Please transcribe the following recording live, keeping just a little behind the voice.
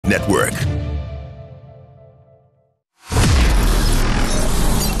Network.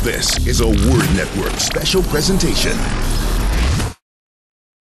 This is a Word Network special presentation.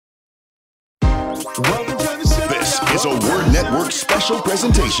 This is a Word Network special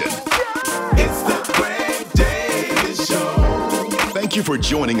presentation. It's the Greg Davis Show. Thank you for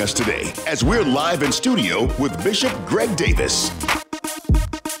joining us today as we're live in studio with Bishop Greg Davis.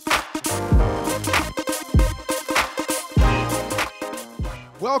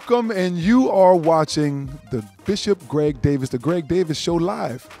 Welcome, and you are watching the Bishop Greg Davis, the Greg Davis Show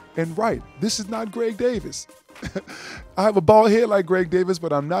live. And right, this is not Greg Davis. I have a bald head like Greg Davis,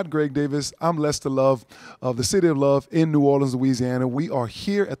 but I'm not Greg Davis. I'm Lester Love of the City of Love in New Orleans, Louisiana. We are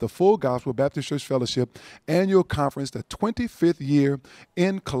here at the Full Gospel Baptist Church Fellowship Annual Conference, the 25th year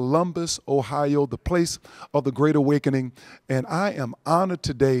in Columbus, Ohio, the place of the Great Awakening. And I am honored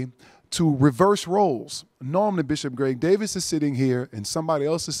today to reverse roles. Normally, Bishop Greg Davis is sitting here and somebody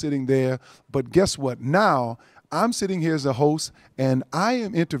else is sitting there. But guess what? Now, I'm sitting here as a host, and I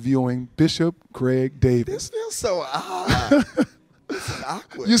am interviewing Bishop Greg Davis. This feels so odd. This is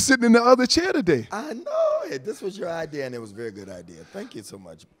awkward. You're sitting in the other chair today. I know it. This was your idea, and it was a very good idea. Thank you so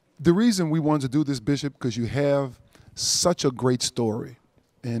much. The reason we wanted to do this, Bishop, because you have such a great story.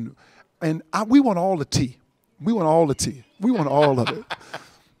 And we want all the tea. We want all the tea. We want all of it.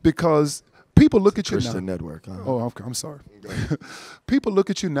 Because people look at you now. Christian Network. Huh? Oh, okay, I'm sorry. People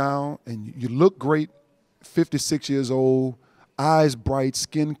look at you now, and you look great, 56 years old, eyes bright,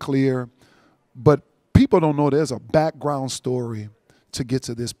 skin clear, but people don't know there's a background story to get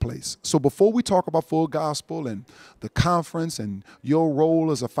to this place. So before we talk about Full Gospel and the conference and your role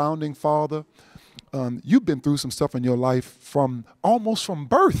as a founding father, you've been through some stuff in your life almost from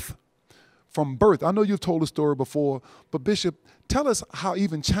birth. From birth. I know you've told the story before, but Bishop, tell us how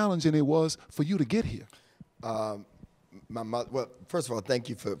even challenging it was for you to get here. My mother, well, first of all, thank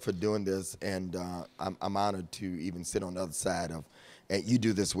you for doing this, and I'm honored to even sit on the other side of, and you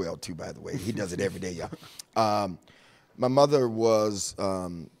do this well too, by the way. He does it every day, y'all. My mother was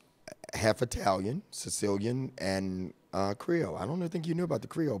half Italian, Sicilian, and Creole. I don't think you knew about the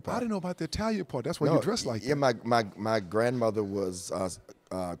Creole part. I didn't know about the Italian part. That's why you dress like that. Yeah, my grandmother was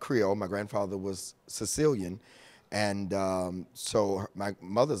Creole. My grandfather was Sicilian. And so my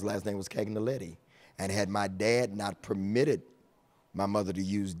mother's last name was Cagnaletti. And had my dad not permitted my mother to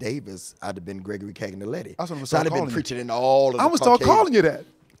use Davis, I'd have been Gregory Cagnaletti. So I'd have been preaching in all of the I'm going to start calling you that.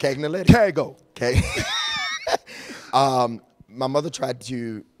 Cagnaletti. Cago. My mother tried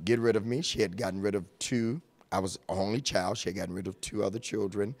to get rid of me. She had gotten rid of two. I was an only child. She had gotten rid of two other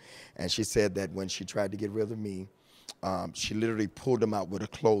children. And she said that when she tried to get rid of me, she literally pulled them out with a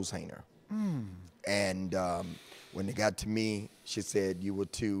clothes hanger. And when it got to me, she said, you were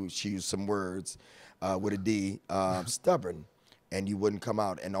too, she used some words with a D, stubborn, and you wouldn't come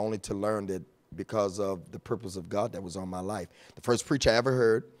out. And only to learn that because of the purpose of God that was on my life. The first preacher I ever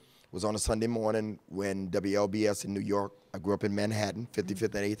heard was on a Sunday morning when WLBS in New York. I grew up in Manhattan,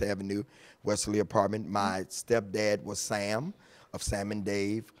 55th and 8th Avenue, Wesley apartment. My stepdad was Sam of Sam and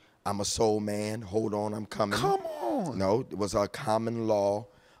Dave. I'm a soul man. Hold on, I'm coming. Come on. No, it was a common law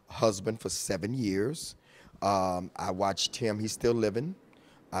husband for 7 years. I watched him. He's still living.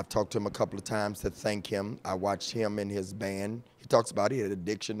 I've talked to him a couple of times to thank him. I watched him in his band. He talks about he had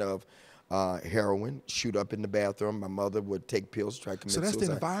addiction of heroin, shoot up in the bathroom. My mother would take pills, try to commit suicide. So that's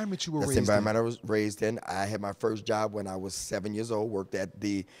the environment you were raised in? That's the environment I was raised in. I had my first job when I was 7 years old, worked at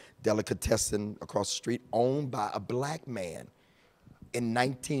the delicatessen across the street, owned by a black man in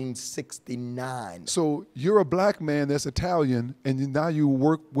 1969. So you're a black man that's Italian, and now you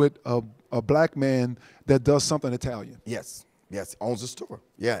work with a black man that does something Italian. Yes. Yes, owns a store.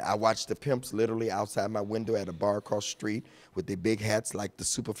 Yeah, I watched the pimps literally outside my window at a bar across the street with their big hats like the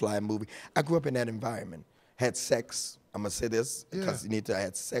Superfly movie. I grew up in that environment. Had sex. I'm going to say this because I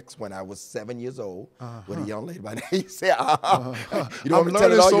had sex when I was 7 years old with a young lady by name. You say, You don't want me to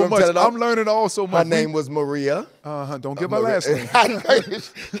tell it all? You want me to tell it all? I'm learning all so much. Her name was Maria. Don't give my last name.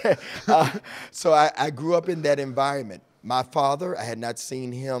 So I grew up in that environment. My father, I had not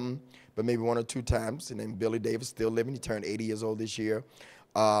seen him but maybe one or two times. His name Billy Davis, still living. He turned 80 years old this year.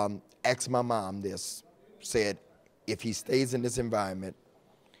 Asked my mom this, said, if he stays in this environment,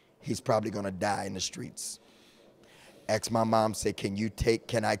 he's probably going to die in the streets. Asked my mom, said,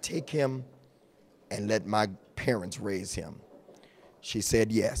 can I take him and let my parents raise him? She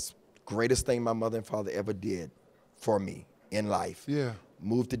said yes. Greatest thing my mother and father ever did for me in life. Yeah.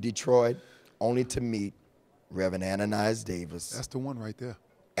 Moved to Detroit only to meet Reverend Ananias Davis. That's the one right there.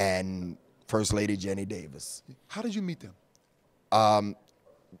 And First Lady Jenny Davis. How did you meet them?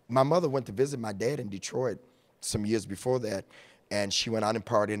 My mother went to visit my dad in Detroit some years before that, and she went out and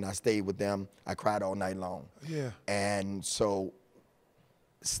partied, and I stayed with them. I cried all night long. Yeah. And so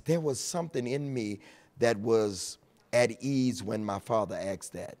there was something in me that was at ease when my father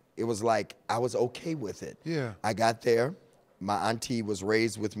asked that. It was like I was okay with it. Yeah. I got there. My auntie was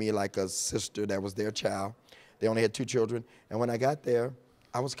raised with me like a sister that was their child. They only had 2 children. And when I got there,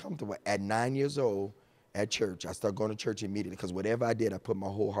 I was comfortable. At 9 years old, at church, I started going to church immediately because whatever I did, I put my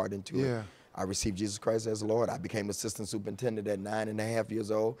whole heart into Yeah. it. I received Jesus Christ as Lord. I became assistant superintendent at 9.5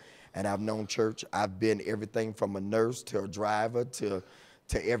 years old, and I've known church. I've been everything from a nurse to a driver to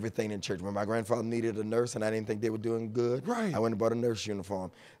everything in church. When my grandfather needed a nurse and I didn't think they were doing good, Right. I went and bought a nurse uniform.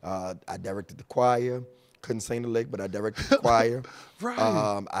 I directed the choir. Couldn't sing the lick, but I directed the choir. Right.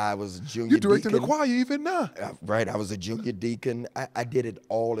 I was a junior You're directing the deacon. choir even now. Right, I was a junior deacon. I did it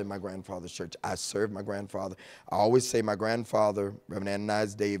all in my grandfather's church. I served my grandfather. I always say my grandfather, Reverend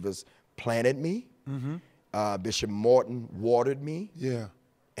Ananias Davis, planted me. Bishop Morton watered me. Yeah.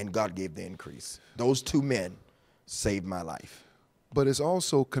 And God gave the increase. Those 2 men saved my life. But it's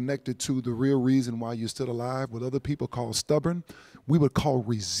also connected to the real reason why you're still alive. What other people call stubborn, we would call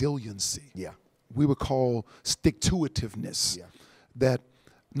resiliency. Yeah. We would call stick-to-itiveness. Yeah. That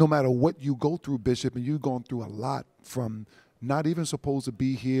no matter what you go through, Bishop, and you've gone through a lot, from not even supposed to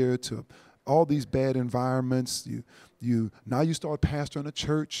be here to all these bad environments. Now you start pastoring a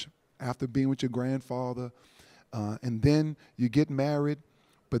church after being with your grandfather, and then you get married.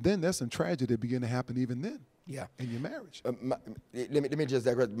 But then there's some tragedy that begin to happen even then. Yeah. In your marriage. Let me just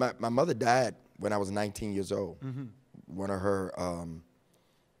digress. My mother died when I was 19 years old. One of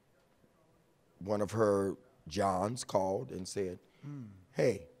her Johns called and said,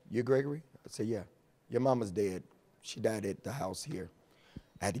 "Hey, you Gregory?" I said, "Yeah." "Your mama's dead. She died at the house here."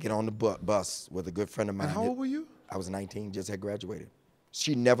 I had to get on the bus with a good friend of mine. And how old were you? I was 19, just had graduated.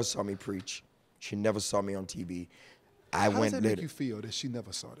 She never saw me preach. She never saw me on TV. How does that make you feel that she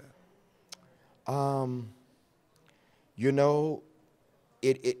never saw that? You know,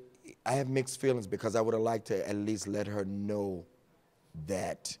 I have mixed feelings because I would have liked to at least let her know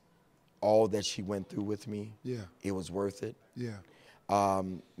that all that she went through with me, Yeah. it was worth it. Yeah.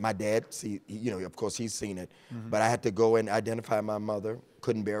 My dad, of course he's seen it, but I had to go and identify my mother.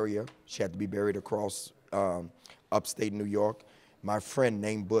 Couldn't bury her. She had to be buried across upstate New York. My friend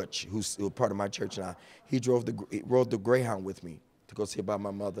named Butch, who's part of my church now, he rode the Greyhound with me to go see about my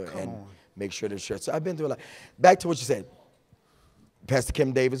mother and make sure that she. So I've been through a lot. Back to what you said. Pastor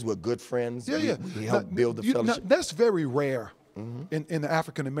Kim Davis, we're good friends. Yeah. We helped build the fellowship. That's very rare in the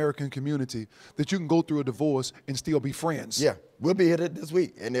African American community, that you can go through a divorce and still be friends. Yeah, we'll be here this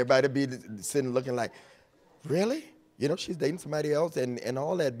week, and everybody be sitting looking like, really? You know, she's dating somebody else and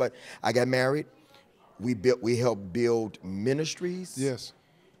all that. But I got married. We helped build ministries. Yes.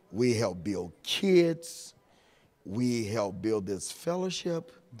 We helped build kids. We helped build this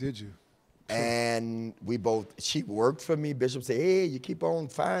fellowship. Did you? And she worked for me. Bishop said, "Hey, you keep on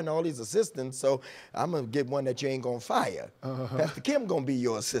firing all these assistants, so I'm going to get one that you ain't going to fire. Pastor Kim going to be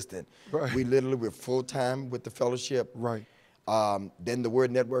your assistant." Right. We literally were full-time with the fellowship. Right. Then the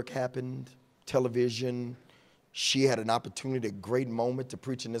Word Network happened, television. She had an opportunity, a great moment to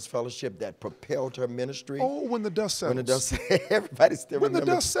preach in this fellowship that propelled her ministry. Oh, when the dust settles. When the dust, everybody still When remembers.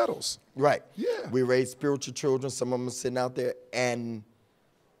 the dust settles. Right. Yeah. We raised spiritual children. Some of them sitting out there. And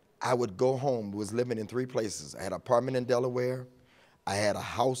I would go home. Was living in 3 places. I had an apartment in Delaware. I had a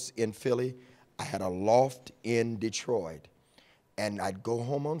house in Philly. I had a loft in Detroit. And I'd go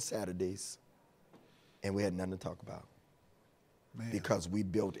home on Saturdays, and we had nothing to talk about. Man. Because we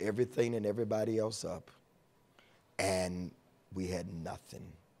built everything and everybody else up, and we had nothing.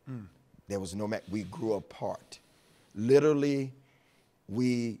 There was we grew apart. Literally,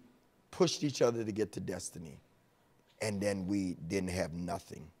 we pushed each other to get to destiny, and then we didn't have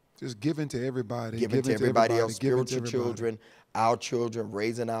nothing. Just giving to everybody. Giving to everybody else, giving to spiritual everybody. children, our children,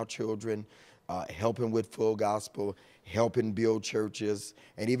 raising our children, helping with full gospel, helping build churches.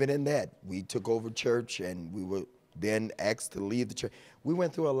 And even in that, we took over church, and we were then asked to leave the church. We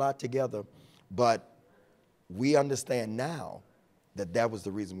went through a lot together, but we understand now that was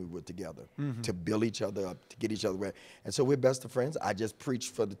the reason we were together, to build each other up, to get each other ready. And so we're best of friends. I just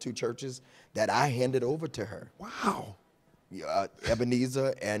preached for the 2 churches that I handed over to her. Wow.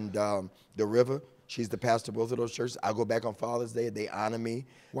 Ebenezer and the River. She's the pastor of both of those churches. I go back on Father's Day. They honor me.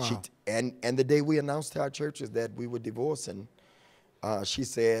 Wow. And the day we announced to our churches that we were divorcing, she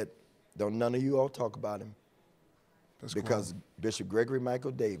said, "Don't none of you all talk about him." That's Because Bishop Gregory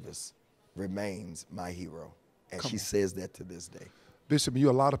Michael Davis remains my hero. And she says that to this day. Bishop,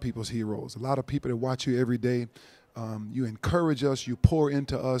 you're a lot of people's heroes. A lot of people that watch you every day You encourage us. You pour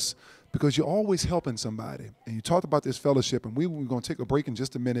into us because you're always helping somebody. And you talked about this fellowship, and we're going to take a break in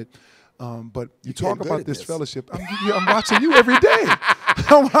just a minute. But you talk about this fellowship. I'm watching you every day.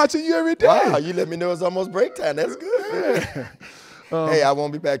 I'm watching you every day. Wow, you let me know it's almost break time. That's good. Hey, I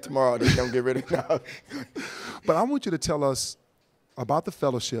won't be back tomorrow. They're going to get rid of now. But I want you to tell us about the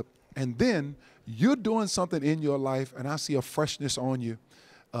fellowship, and then you're doing something in your life, and I see a freshness on you.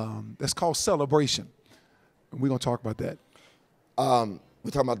 That's called celebration. And we're going to talk about that. We're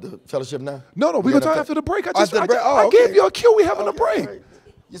talking about the fellowship now? No, we're going to talk after the break. I Okay. gave you a cue. We're having a break. Right.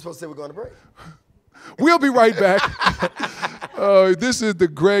 You're supposed to say we're going to break. We'll be right back. This is the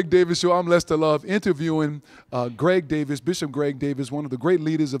Greg Davis Show. I'm Lester Love interviewing Greg Davis, Bishop Greg Davis, one of the great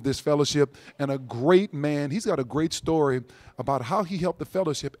leaders of this fellowship and a great man. He's got a great story about how he helped the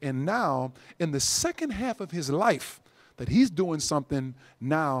fellowship. And now, in the second half of his life, that he's doing something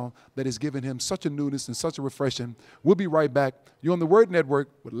now that is giving him such a newness and such a refreshing. We'll be right back. You're on the Word Network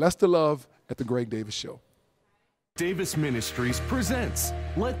with Lester Love at the Greg Davis Show. Davis Ministries presents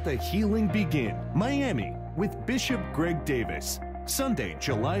Let the Healing Begin, Miami, with Bishop Greg Davis. Sunday,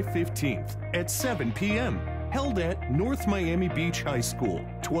 July 15th at 7 p.m. Held at North Miami Beach High School,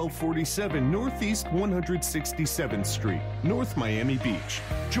 1247 Northeast 167th Street, North Miami Beach.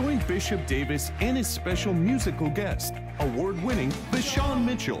 Join Bishop Davis and his special musical guest, award-winning Vashon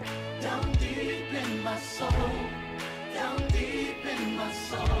Mitchell. Down deep in my soul, down deep in my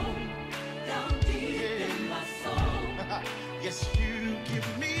soul, down deep in my soul. Yes, you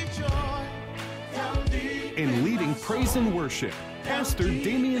give me joy, down deep. And leading praise and worship, Pastor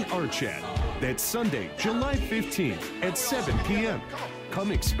Damian Archat. That's Sunday, July 15th at 7 p.m.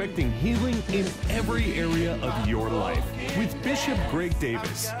 Come expecting healing in every area of your life with Bishop Greg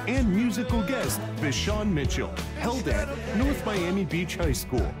Davis and musical guest Vashon Mitchell. Held at North Miami Beach High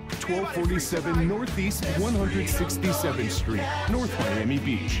School, 1247 Northeast 167th Street, North Miami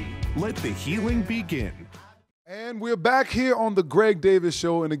Beach. Let the healing begin. And we're back here on the Greg Davis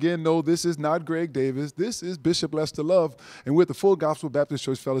Show. And again, no, this is not Greg Davis. This is Bishop Lester Love. And we're at the Full Gospel Baptist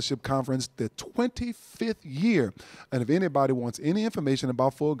Church Fellowship Conference, the 25th year. And if anybody wants any information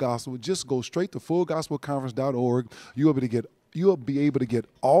about Full Gospel, just go straight to fullgospelconference.org. You'll be able to get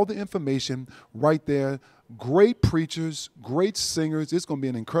all the information right there. Great preachers, great singers. It's going to be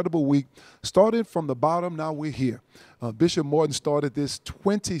an incredible week. Started from the bottom, now we're here. Bishop Morton started this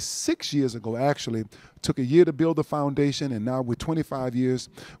 26 years ago, actually. Took a year to build the foundation, and now we're 25 years.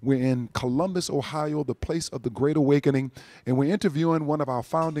 We're in Columbus, Ohio, the place of the Great Awakening, and we're interviewing one of our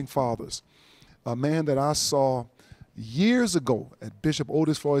founding fathers, a man that I saw years ago at Bishop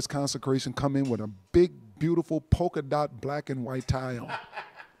Otis Floyd's consecration come in with a big, beautiful polka dot black and white tie on.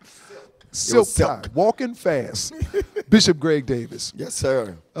 Silk tie, walking fast. Bishop Greg Davis. Yes,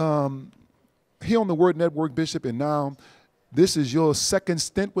 sir. Here on the Word Network, Bishop, and now this is your second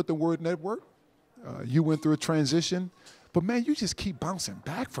stint with the Word Network. You went through a transition, but man, you just keep bouncing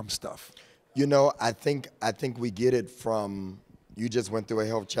back from stuff. You know, I think we get it from, you just went through a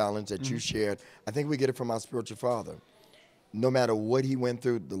health challenge that you shared. I think we get it from our spiritual father. No matter what he went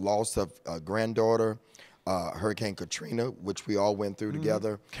through, the loss of a granddaughter, Hurricane Katrina, which we all went through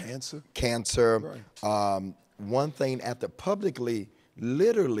together. Cancer. Right. One thing after publicly,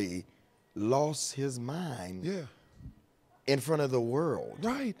 literally lost his mind in front of the world.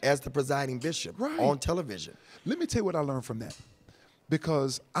 Right. As the presiding bishop on television. Let me tell you what I learned from that.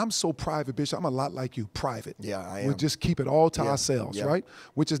 Because I'm so private, Bishop. I'm a lot like you, private. Yeah, I am. We just keep it all to ourselves, right?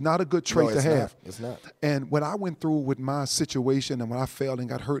 Which is not a good trait to have. It's not. And when I went through with my situation and when I failed and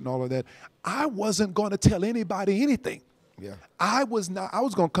got hurt and all of that, I wasn't going to tell anybody anything. Yeah. I was going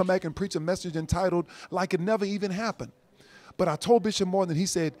to come back and preach a message entitled Like It Never Even Happened. But I told Bishop Morton, he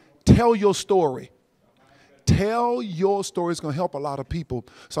said, tell your story. Tell your story. It's going to help a lot of people.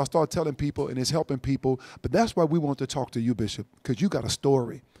 So I started telling people, and it's helping people. But that's why we want to talk to you, Bishop, because you got a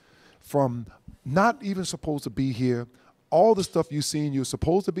story from not even supposed to be here, all the stuff you've seen. You're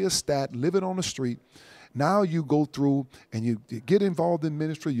supposed to be a stat, living on the street. Now you go through and you get involved in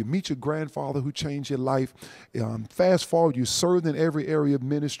ministry. You meet your grandfather who changed your life. Fast forward, you served in every area of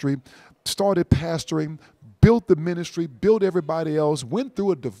ministry, started pastoring, built the ministry, built everybody else, went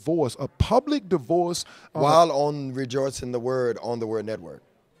through a divorce, a public divorce. While on Rejoicing the Word on the Word Network.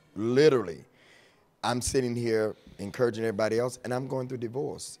 Literally. I'm sitting here encouraging everybody else, and I'm going through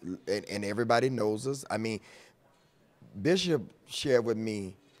divorce. And everybody knows us. I mean, Bishop shared with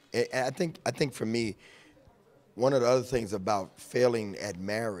me, and I think for me, one of the other things about failing at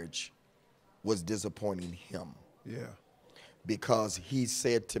marriage was disappointing him. Yeah. Because he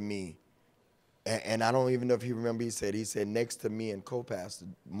said to me, and I don't even know if he remember, he said, next to me and co-pastor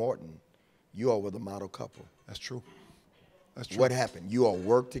Morton, you all were the model couple. That's true. That's true. What happened? You all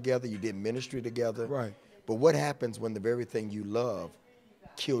worked together, you did ministry together. Right. But what happens when the very thing you love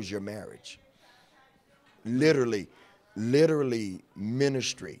kills your marriage? Literally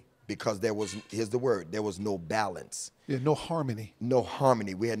ministry, because there was, here's the word, there was no balance. Yeah, no harmony. No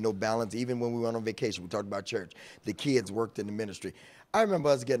harmony. We had no balance. Even when we went on vacation, we talked about church. The kids worked in the ministry. I remember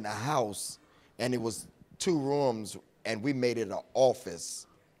us getting a house, and it was 2 rooms, and we made it an office.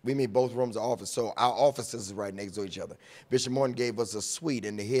 We made both rooms an office, so our offices is right next to each other. Bishop Morton gave us a suite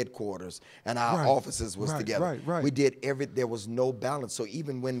in the headquarters, and our offices was together. Right. We did there was no balance. So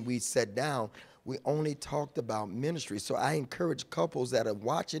even when we sat down, we only talked about ministry. So I encourage couples that are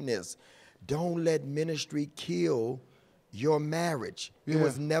watching this, don't let ministry kill your marriage. Yeah. It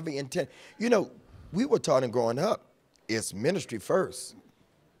was never intended. You know, we were taught in growing up, it's ministry first.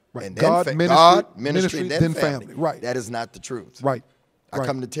 Right. And God, then ministry, then family. family. Right. That is not the truth. Right. I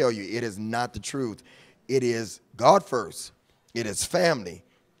come to tell you, it is not the truth. It is God first. It is family,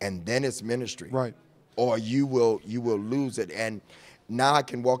 and then it's ministry. Right. Or you will lose it. And now I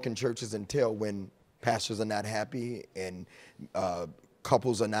can walk in churches and tell when pastors are not happy and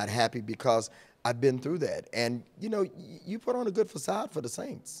couples are not happy, because I've been through that. And you know, you put on a good facade for the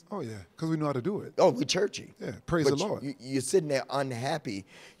saints. Oh yeah, because we know how to do it. Oh, we're churchy. Yeah, praise But the Lord. You're sitting there unhappy.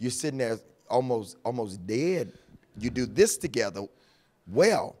 You're sitting there almost dead. You do this together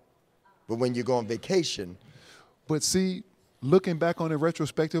well, but when you go on vacation. But see, looking back on it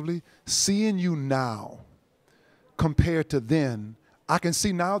retrospectively, seeing you now compared to then, I can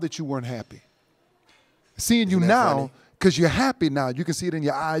see now that you weren't happy. Seeing you Isn't that now, funny? because you're happy now. You can see it in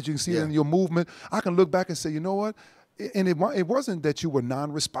your eyes. You can see it in your movement. I can look back and say, you know what? And it wasn't that you were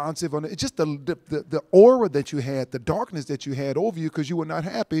non-responsive. It's just the aura that you had, the darkness that you had over you because you were not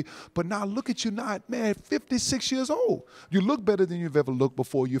happy. But now look at you now, man, 56 years old. You look better than you've ever looked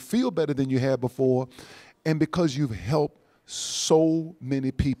before. You feel better than you had before. And because you've helped so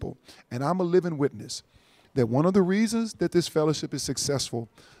many people. And I'm a living witness that one of the reasons that this fellowship is successful,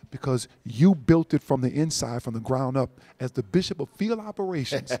 because you built it from the inside, from the ground up, as the bishop of field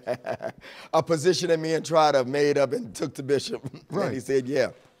operations. A position that me and Trotter made up and took to Bishop. Right. And he said,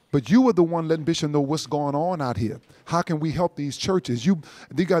 yeah. But you were the one letting Bishop know what's going on out here. How can we help these churches? You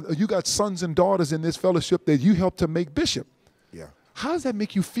got sons and daughters in this fellowship that you helped to make bishop. Yeah. How does that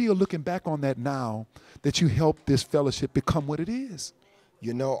make you feel looking back on that now, that you helped this fellowship become what it is?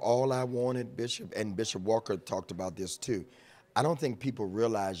 You know, all I wanted, Bishop, and Bishop Walker talked about this too. I don't think people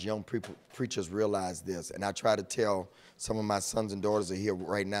realize, young preachers realize this, and I try to tell some of my sons and daughters are here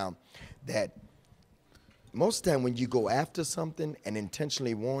right now, that most of the time when you go after something and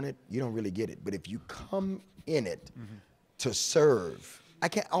intentionally want it, you don't really get it. But if you come in it to serve,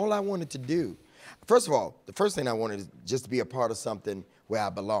 all I wanted to do, first of all, the first thing I wanted is just to be a part of something where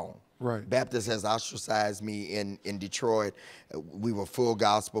I belong. Right. Baptist has ostracized me in Detroit. We were full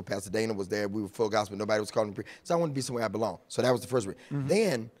gospel. Pastor Dana was there. We were full gospel. Nobody was calling me. So I wanted to be somewhere I belong. So that was the first reason.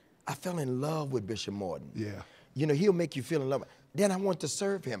 Then I fell in love with Bishop Morton. Yeah. You know, he'll make you feel in love. Then I wanted to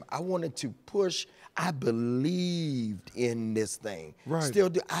serve him. I wanted to push. I believed in this thing. Right. Still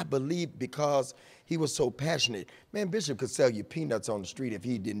do. I believed because he was so passionate. Man, Bishop could sell you peanuts on the street if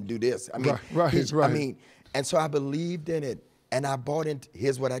he didn't do this. I mean, Right. I mean, and so I believed in it. And I bought into,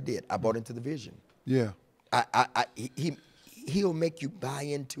 here's what I did. I bought into the vision. Yeah. He'll make you buy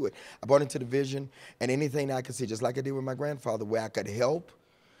into it. I bought into the vision, and anything that I could see, just like I did with my grandfather, where I could help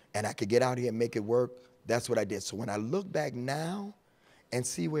and I could get out here and make it work, that's what I did. So when I look back now and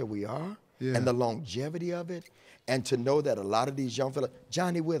see where we are and the longevity of it, and to know that a lot of these young fellas,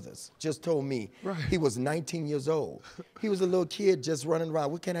 Johnny Withers just told me he was 19 years old. He was a little kid just running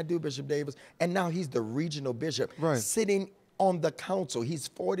around. What can I do, Bishop Davis? And now he's the regional bishop sitting on the council. He's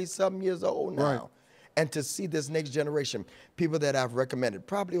 40-something years old now. Right. And to see this next generation, people that I've recommended,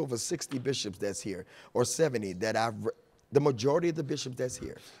 probably over 60 bishops that's here, or 70 that the majority of the bishops that's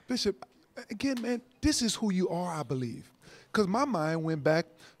here. Bishop, again, man, this is who you are, I believe. Because my mind went back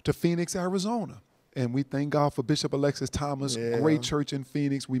to Phoenix, Arizona. And we thank God for Bishop Alexis Thomas, great church in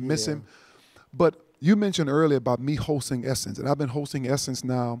Phoenix. We miss him. But you mentioned earlier about me hosting Essence. And I've been hosting Essence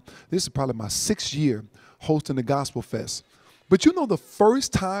now. This is probably my 6th year hosting the Gospel Fest. But you know, the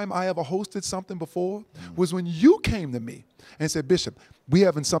first time I ever hosted something before was when you came to me and said, Bishop, we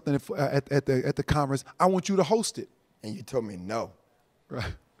having something at the conference. I want you to host it. And you told me no.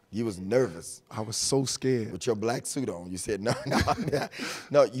 Right. You was nervous. I was so scared. With your black suit on. You said no.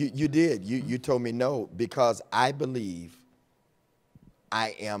 No, you did. You told me no because I believe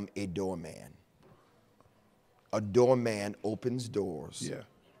I am a doorman. A doorman opens doors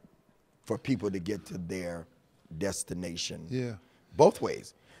for people to get to their destination. Yeah. Both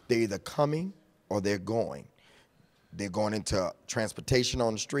ways. They're either coming or they're going. They're going into transportation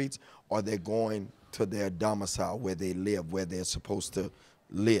on the streets, or they're going to their domicile where they live, where they're supposed to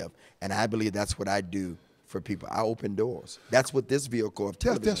live. And I believe that's what I do for people. I open doors. That's what this vehicle of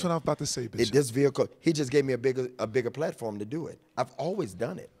television. That's what I was about to say, Bishop. This vehicle, he just gave me a bigger platform to do it. I've always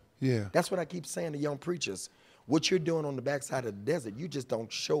done it. Yeah. That's what I keep saying to young preachers. What you're doing on the backside of the desert, you just don't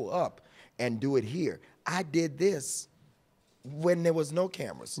show up and do it here. I did this when there was no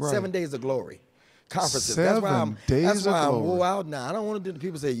cameras. Right. 7 days of glory. Conferences. 7 days that's why of I'm glory. wore out now. I don't want to do the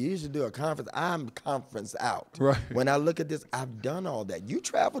people say you should do a conference. I'm conference out. Right. When I look at this, I've done all that. You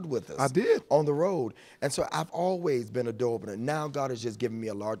traveled with us. I did. On the road. And so I've always been a door opener. Now God has just given me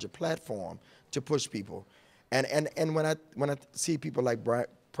a larger platform to push people. And when I see people like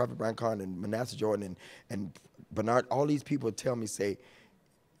Prophet Brian Carn and Manasseh Jordan and Bernard, all these people tell me, say,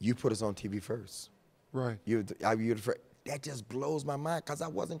 you put us on TV first. Right. You're the first. That just blows my mind because I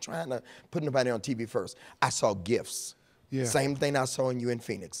wasn't trying to put nobody on TV first. I saw gifts. Yeah. Same thing I saw in you in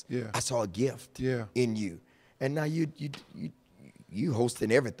Phoenix. Yeah. I saw a gift Yeah. in you. And now you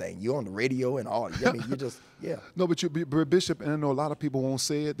hosting everything. You on the radio and all. I mean, you just, yeah. No, but you're Bishop, and I know a lot of people won't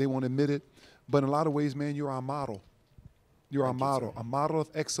say it, they won't admit it, but in a lot of ways, man, you're our model. You're our model, a model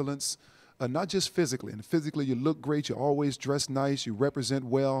of excellence, not just physically. And physically, you look great. You always dress nice. You represent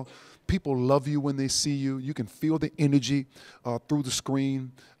well. People love you when they see you. You can feel the energy through the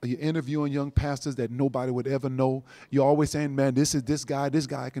screen. You're interviewing young pastors that nobody would ever know. You're always saying, man, this guy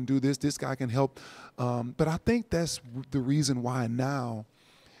can do this guy can help. But I think that's the reason why now,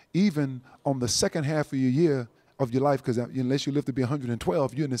 even on the second half of your year of your life, because unless you live to be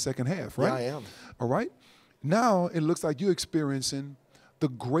 112, you're in the second half, right? Yeah, I am. All right? Now it looks like you're experiencing the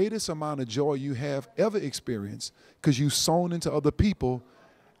greatest amount of joy you have ever experienced because you've sown into other people,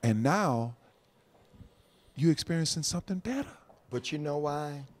 and now you're experiencing something better. But you know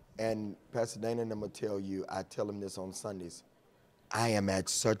why? And Pastor Dana and I'm going to tell you, I tell him this on Sundays, I am at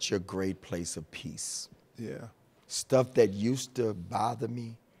such a great place of peace. Yeah. Stuff that used to bother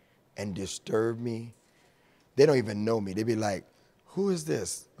me and disturb me, they don't even know me. They be like, who is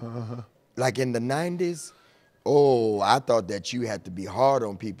this? Like in the 90s, oh, I thought that you had to be hard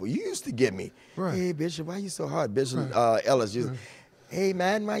on people. You used to get me. Right. Hey, Bishop, why you so hard? Bishop Ellis, hey,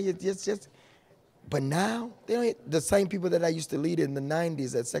 man, why you just. But now, the same people that I used to lead in the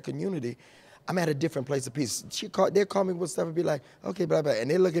 90s at Second Unity, I'm at a different place of peace. They call me with stuff and be like, okay, blah, blah. And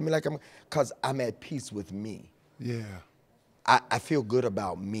they look at me like because I'm at peace with me. Yeah. I feel good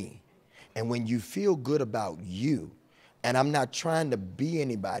about me. And when you feel good about you, and I'm not trying to be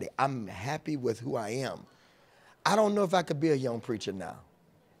anybody, I'm happy with who I am. I don't know if I could be a young preacher now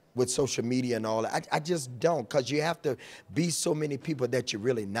with social media and all that. I just don't, because you have to be so many people that you're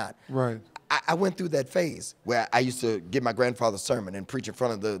really not. Right. I went through that phase where I used to give my grandfather's sermon and preach in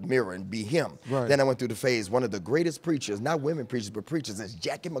front of the mirror and be him. Right. Then I went through the phase, one of the greatest preachers, not women preachers, but preachers, is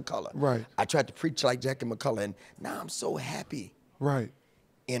Jackie McCullough. Right. I tried to preach like Jackie McCullough, and now I'm so happy Right.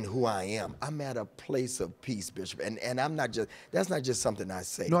 in who I am. I'm at a place of peace, Bishop. And I'm not just, that's not just something I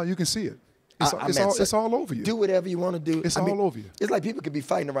say. No, you can see it. I'm at It's all over you. Do whatever you want to do. It's all over you. It's like people could be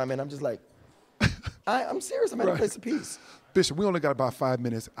fighting around me, and I'm just like, I'm serious. I'm at a Right. place of peace. Bishop, we only got about 5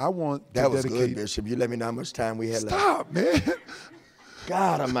 minutes. I want That to was dedicate. good, Bishop. You let me know how much time we had left. Stop, man.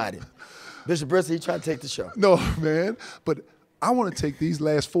 God Almighty. Bishop Brissy, you trying to take the show. No, man. But I want to take these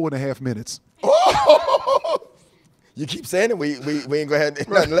last 4.5 minutes. You keep saying it. We ain't going to have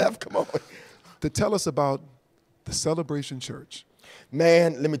nothing left. Come on. To tell us about the Celebration Church.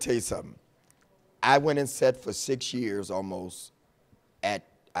 Man, let me tell you something. I went and sat for 6 years almost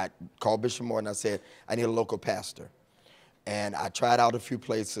I called Bishop Moore and I said, I need a local pastor. And I tried out a few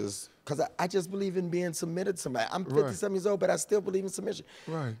places because I just believe in being submitted to somebody. I'm 57 years old, but I still believe in submission.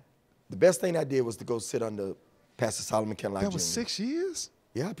 Right. The best thing I did was to go sit under Pastor Solomon Kenlock Jr. That was 6 years?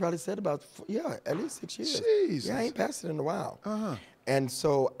 Yeah, I probably said about, at least 6 years. Jesus. Yeah, I ain't pastored in a while. Uh-huh. And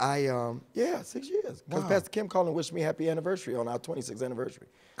so 6 years. Because Wow. Pastor Kim called and wished me happy anniversary on our 26th anniversary.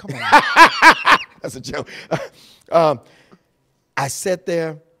 Come on. That's a joke. I sat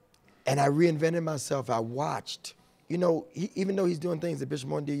there and I reinvented myself. I watched. You know, even though he's doing things that Bishop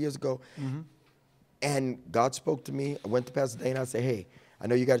Morton did years ago, and God spoke to me. I went to Pastor Dana. I said, hey, I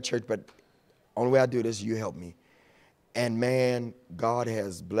know you got a church, but only way I do this, you help me. And man, God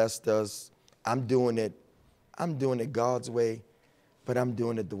has blessed us. I'm doing it God's way, but I'm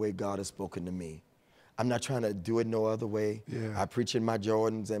doing it the way God has spoken to me. I'm not trying to do it no other way. Yeah. I preach in my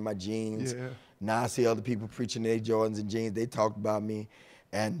Jordans and my jeans. Yeah. Now I see other people preaching their Jordans and jeans. They talk about me.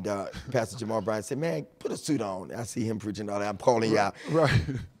 And Pastor Jamal Bryant said, man, put a suit on. I see him preaching all that. I'm calling you out. Right.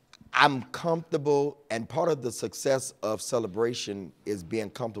 I'm comfortable, and part of the success of celebration is being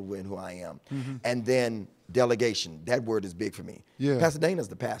comfortable in who I am. And then delegation, that word is big for me. Yeah. Pastor Dana's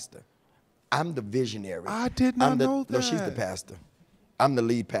the pastor. I'm the visionary. I did not know that. No, she's the pastor. I'm the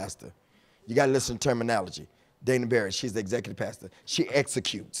lead pastor. You got to listen to terminology. Dana Barrett, she's the executive pastor. She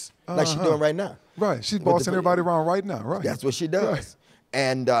executes, like she's doing right now. Right, she's With bossing everybody around right now, right? That's what she does. Right.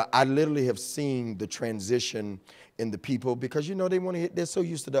 And I literally have seen the transition in the people because, you know, they're so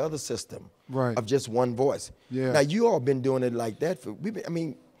used to the other system of just one voice. Yeah. Now, you all been doing it like that.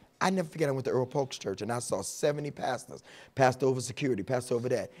 I never forget I went to Earl Polk's church and I saw 70 pastors, pastor over security, pastor over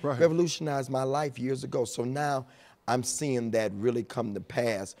that. Right. Revolutionized my life years ago. So now I'm seeing that really come to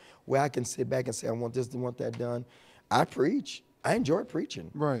pass where I can sit back and say, I want this, I want that done. I preach. I enjoy preaching.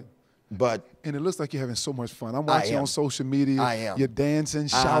 Right. And it looks like you're having so much fun. I'm watching you on social media. I am. You're dancing,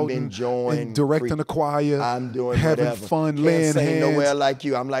 shouting, I'm enjoying and directing the choir. I'm doing having whatever. fun, Can't laying sing hands. nowhere like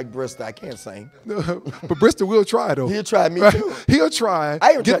you. I'm like Bristol. I can't sing. But Bristol will try though. He'll try me too. He'll try.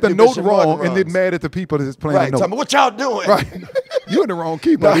 I even Get tried the to do note Bishop wrong Martin and then runs. mad at the people that's playing Right. the Tell note. me what y'all doing. Right. You're in the wrong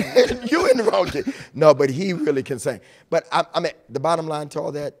key, buddy. You in the wrong key. No, but he really can sing. But I mean, the bottom line to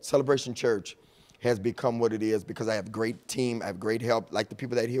all that, Celebration Church has become what it is because I have a great team, I have great help, like the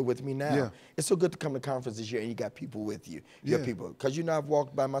people that are here with me now. Yeah. It's so good to come to conferences here and you got people with you. You have people, because you know I've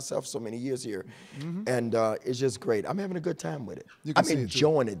walked by myself so many years here, and it's just great. I'm having a good time with it. You can I'm see it, too.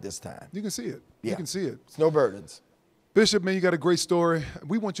 enjoying it this time. You can see it. Yeah. You can see it. It's no burdens. Bishop, man, you got a great story.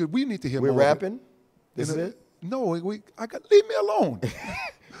 We need to hear We're more. of it. rapping. This is it. No, leave me alone.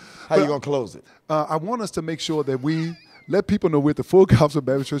 How you gonna close it? I want us to make sure that we let people know we're at the Full Gospel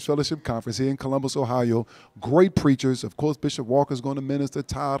Baptist Church Fellowship Conference here in Columbus, Ohio. Great preachers. Of course, Bishop Walker's going to minister,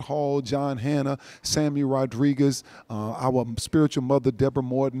 Todd Hall, John Hanna, Samuel Rodriguez, our spiritual mother, Deborah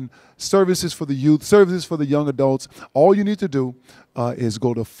Morton. Services for the youth, services for the young adults. All you need to do is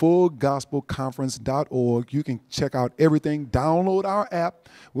go to fullgospelconference.org. You can check out everything. Download our app.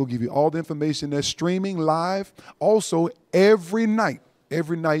 We'll give you all the information. They're streaming live also every night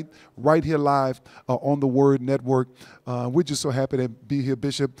right here live on the Word Network. We're just so happy to be here,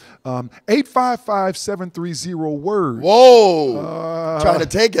 Bishop. 855-730-WORD. Whoa! Trying to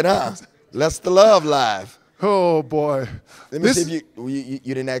take it, huh? Let's the love live. Oh, boy. Let me see if you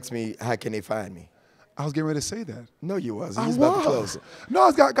didn't ask me, how can they find me? I was getting ready to say that. No, you wasn't. You was about to close it. No,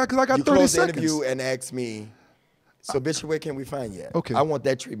 because I got You 30 closed the seconds. interview and asked me, so Bishop, where can we find you at? Okay. I want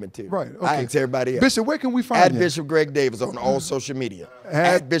that treatment too. Right, okay. I ask everybody else. Bishop, where can we find At you? Bishop Greg Davis on all social media.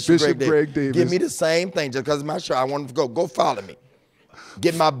 At Bishop Greg Davis. Give me the same thing just because of my show. I want to go follow me.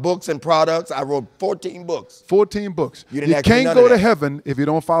 Get my books and products. I wrote 14 books. 14 books. You didn't ask me can't none go of to that. heaven if you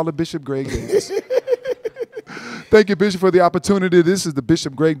don't follow Bishop Greg Davis. Thank you, Bishop, for the opportunity. This is the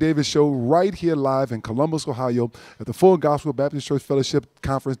Bishop Greg Davis Show right here live in Columbus, Ohio at the Full Gospel Baptist Church Fellowship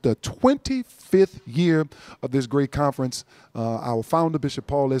Conference, the 25th year of this great conference. Our founder, Bishop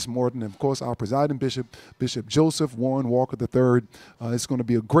Paul S. Morton, and, of course, our presiding bishop, Bishop Joseph Warren Walker III. It's going to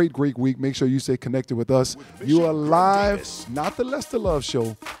be a great, great week. Make sure you stay connected with us. You are live, not the Lester Love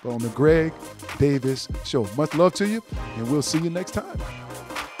Show, but on the Greg Davis Show. Much love to you, and we'll see you next time.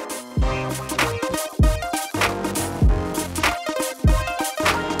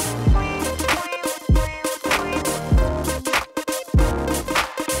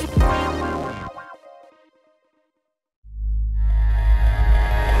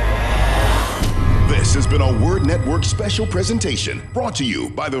 This has been a Word Network special presentation brought to you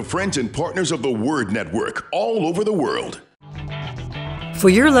by the friends and partners of the Word Network all over the world. For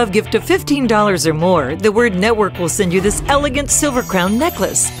your love gift of $15 or more, the Word Network will send you this elegant silver crown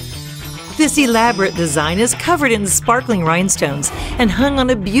necklace. This elaborate design is covered in sparkling rhinestones and hung on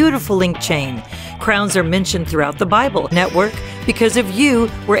a beautiful link chain. Crowns are mentioned throughout the Bible Network. Because of you,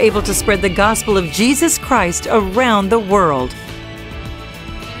 we're able to spread the gospel of Jesus Christ around the world.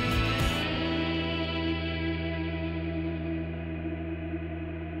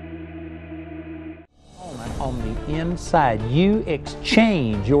 On the inside, you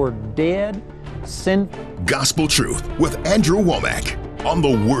exchange your dead sin. Gospel Truth with Andrew Womack on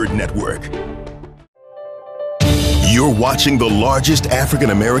the Word Network. You're watching the largest African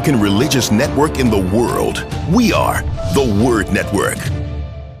American religious network in the world. We are the Word Network.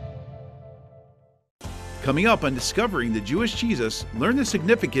 Coming up on Discovering the Jewish Jesus, learn the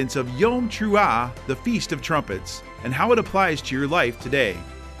significance of Yom Teruah, the Feast of Trumpets, and how it applies to your life today.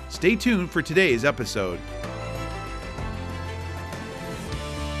 Stay tuned for today's episode.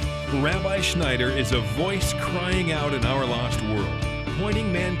 Rabbi Schneider is a voice crying out in our lost world,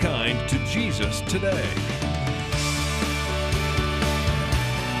 pointing mankind to Jesus today.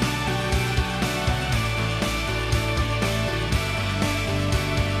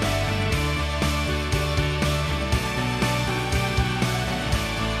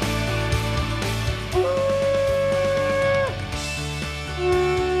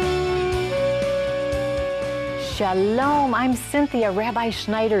 Shalom, I'm Cynthia, Rabbi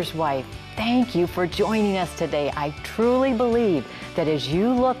Schneider's wife. Thank you for joining us today. I truly believe that as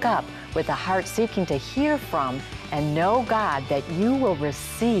you look up with a heart seeking to hear from and know God, that you will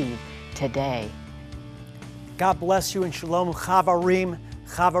receive today. God bless you and shalom chavarim.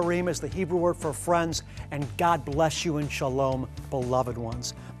 Chavarim is the Hebrew word for friends, and God bless you and shalom, beloved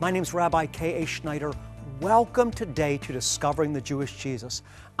ones. My name is Rabbi K.A. Schneider. Welcome today to Discovering the Jewish Jesus.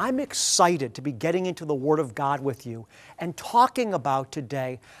 I'm excited to be getting into the Word of God with you and talking about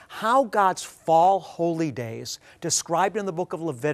today how God's fall holy days, described in the book of Leviticus,